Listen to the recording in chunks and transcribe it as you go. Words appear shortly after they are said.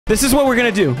This is what we're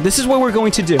gonna do. This is what we're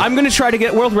going to do. I'm gonna try to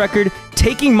get world record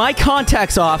taking my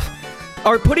contacts off,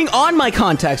 or putting on my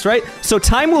contacts, right? So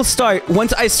time will start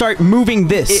once I start moving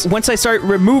this. Once I start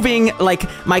removing, like,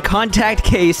 my contact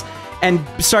case and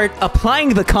start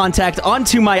applying the contact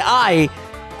onto my eye,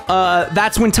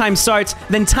 that's when time starts.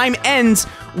 Then time ends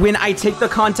when I take the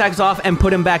contacts off and put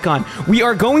them back on. We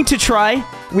are going to try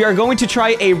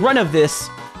a run of this,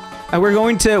 and we're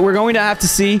going to have to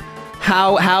see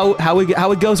how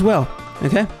it goes well.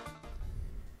 Okay?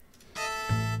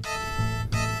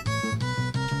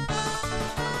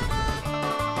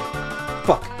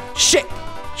 Fuck. Shit.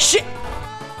 Shit.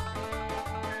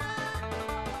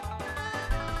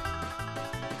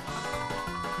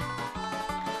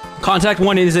 Contact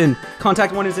 1 is in.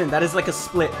 Contact 1 is in. That is like a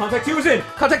split. Contact 2 is in.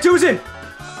 Contact 2 is in.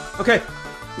 Okay.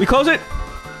 We close it.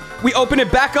 We open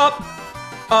it back up.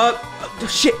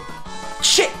 Shit.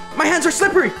 Shit. My hands are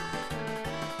slippery.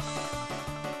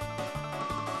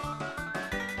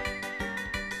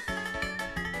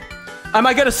 I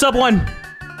might get a sub 1.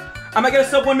 I might get a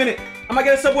sub 1 minute. I might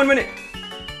get a sub 1 minute.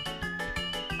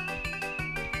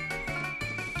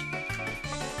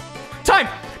 Time.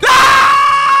 Ah!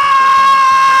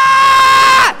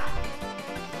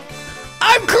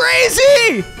 I'm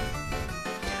crazy.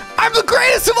 I'm the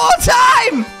greatest of all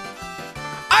time.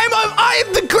 I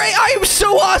am the great. I am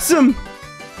so awesome.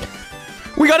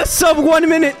 We got a sub 1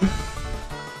 minute.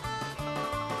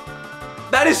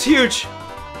 That is huge.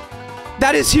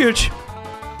 That is huge.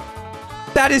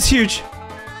 That is huge.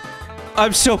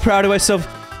 I'm so proud of myself.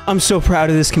 I'm so proud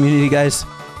of this community, guys.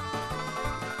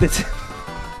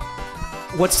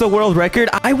 What's the world record?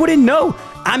 I wouldn't know.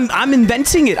 I'm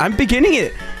inventing it. I'm beginning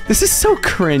it. This is so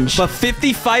cringe. But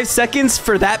 55 seconds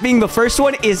for that being the first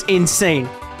one is insane.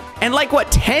 And like,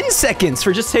 what, 10 seconds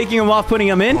for just taking them off, putting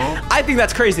them in? I think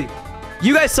that's crazy.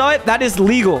 You guys saw it? That is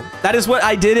legal. That is what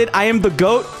I did it. I am the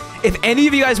GOAT. If any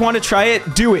of you guys want to try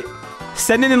it, do it.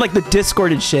 Send it in like the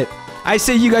Discord and shit. I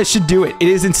say you guys should do it. It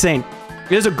is insane.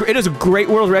 It is a great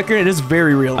world record. It is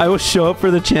very real. I will show up for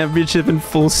the championship in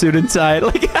full suit and tie.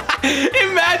 Like,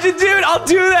 imagine, dude. I'll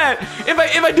do that.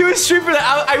 If I do a stream for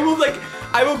that,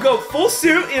 I will go full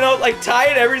suit. You know, like tie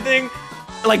and everything.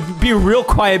 Like, be real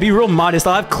quiet. Be real modest.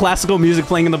 I'll have classical music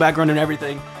playing in the background and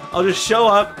everything. I'll just show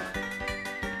up.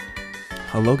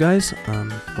 Hello, guys.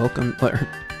 Welcome.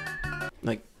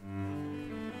 Like,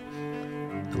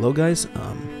 hello, guys.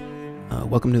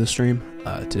 Welcome to the stream.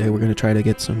 Today we're gonna try to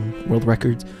get some world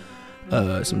records,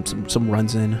 some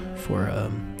runs in for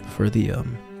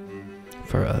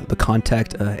the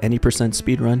contact any %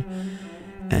 speed run,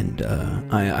 and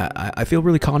I feel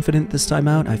really confident this time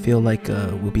out. I feel like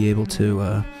we'll be able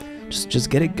to just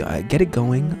get it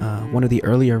going. One of the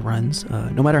earlier runs,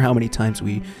 no matter how many times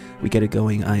we get it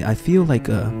going, I feel like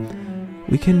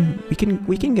we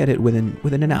can get it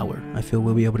within an hour. I feel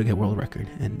we'll be able to get world record,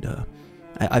 and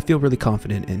I feel really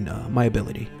confident in my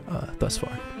ability thus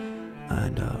far,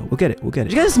 and we'll get it. We'll get it.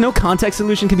 Did you guys know contact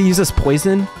solution can be used as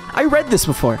poison? I read this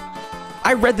before.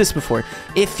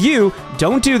 If you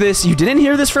don't do this, you didn't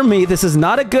hear this from me. This is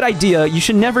not a good idea. You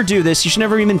should never do this. You should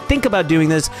never even think about doing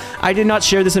this. I did not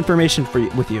share this information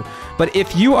with you. But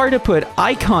if you are to put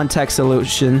eye contact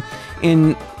solution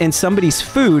in somebody's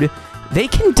food, they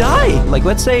can die. Like,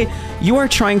 let's say you are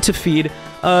trying to feed,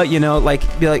 you know,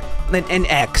 like, be like an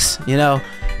X, you know,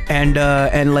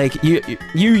 and like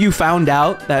you found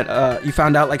out that you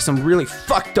found out like some really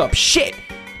fucked up shit,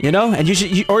 you know, and you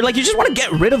just want to get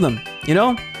rid of them, you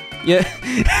know, yeah.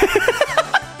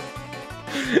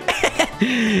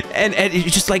 and you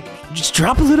just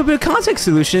drop a little bit of contact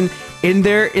solution in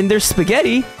their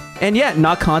spaghetti, and yeah,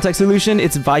 not contact solution,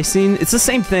 it's Vicine. It's the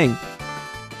same thing.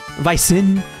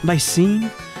 Vicine.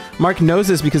 Mark knows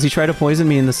this because he tried to poison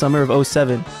me in the summer of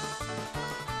 07.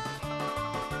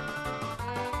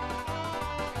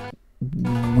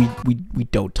 We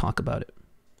don't talk about it.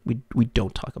 We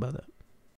don't talk about that.